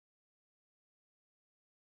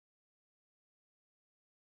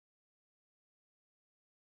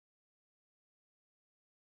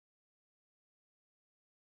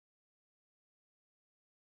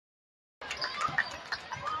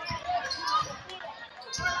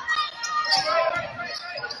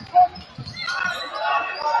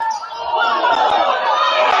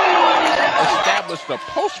established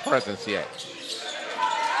a post presence yet.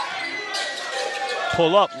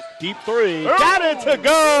 Pull up, deep three. Got it to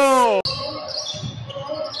go.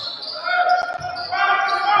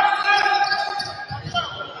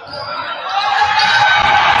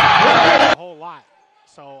 A whole lot.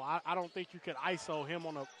 So I don't think you could ISO him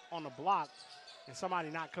on the block and somebody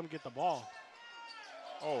not come get the ball.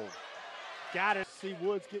 Oh. Got it. See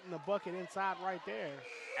Woods getting the bucket inside right there.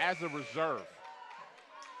 As a reserve.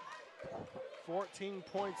 14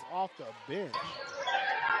 points off the bench.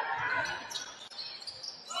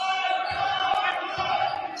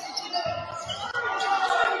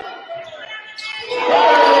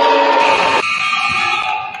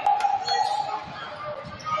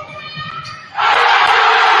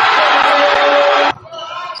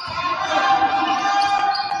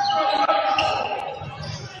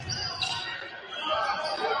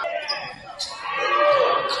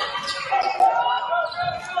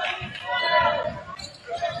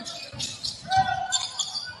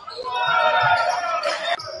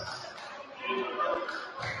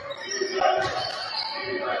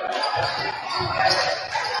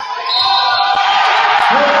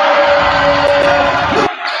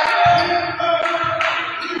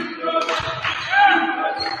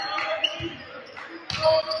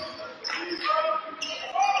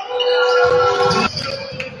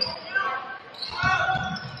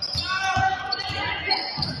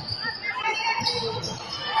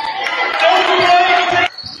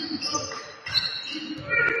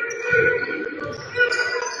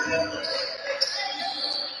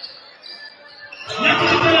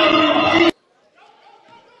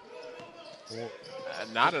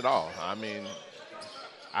 Not at all. I mean,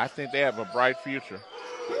 I think they have a bright future.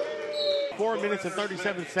 4 minutes and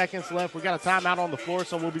 37 seconds left. We got a timeout on the floor,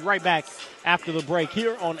 so we'll be right back after the break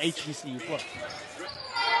here on HBCU Plus.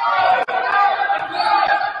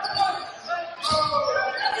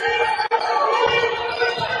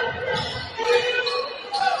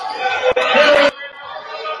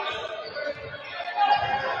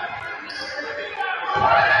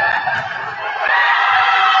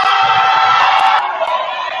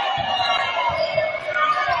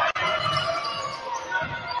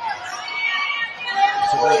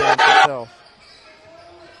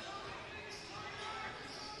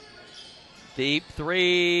 Deep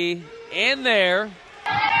three in there.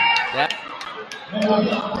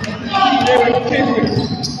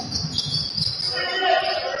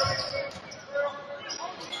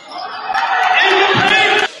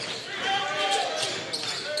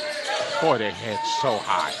 Boy, they hit so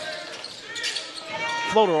high.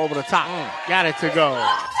 Floater over the top. Got it to go.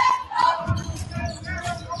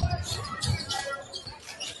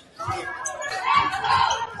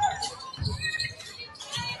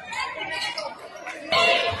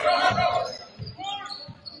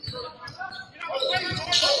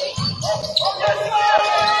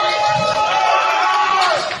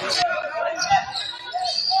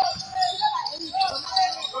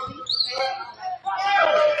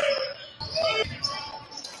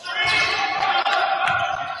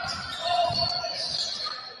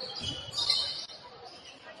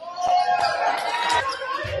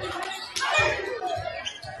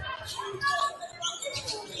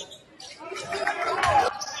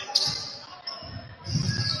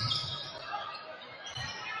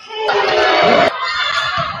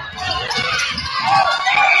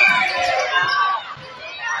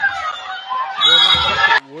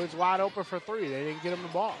 Woods wide open for three. They didn't get him the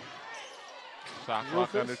ball. Shot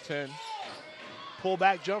clock under 10. Pull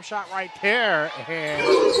back jump shot right there. And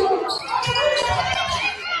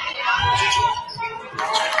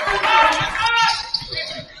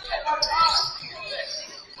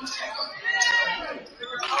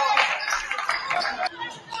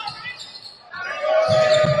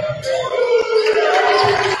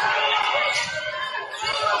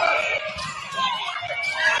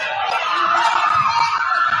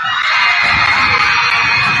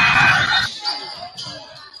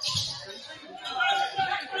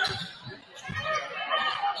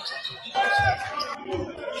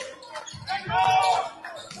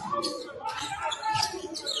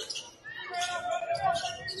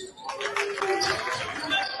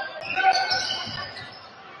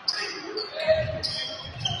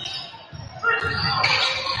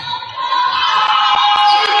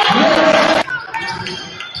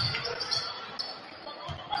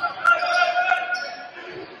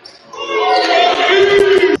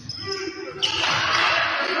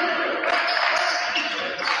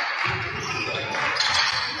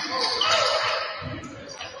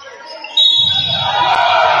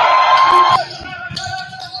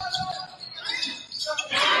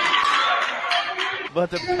But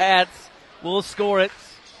the Pats will score it.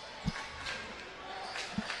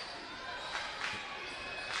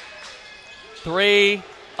 Three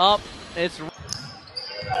up. It's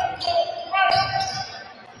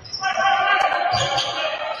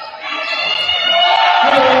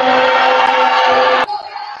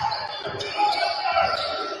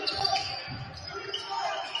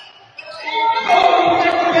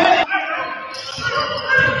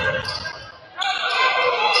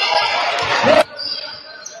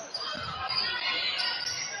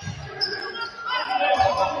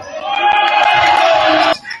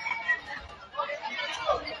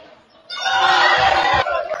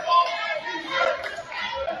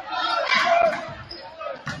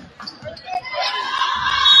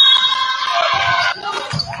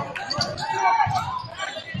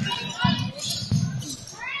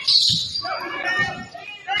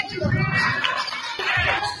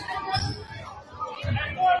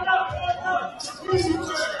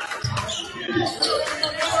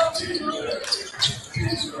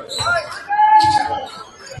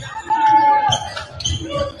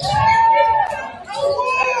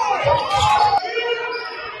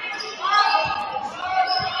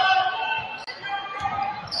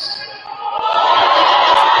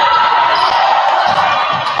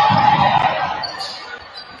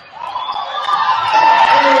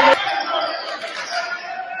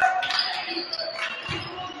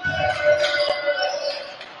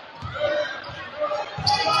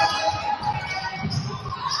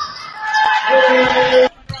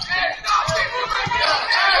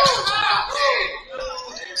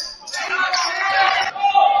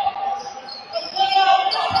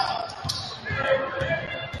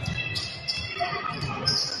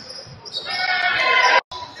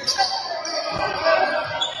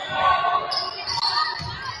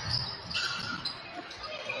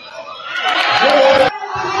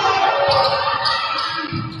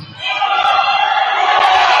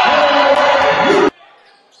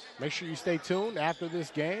Make sure you stay tuned after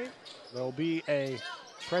this game. There will be a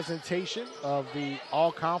presentation of the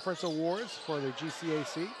All-Conference Awards for the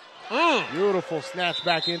GCAC. Beautiful snatch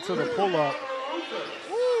back into the pull-up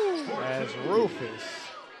as Rufus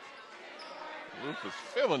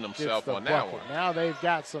feeling himself on that one. Now they've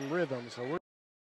got some rhythm, so we're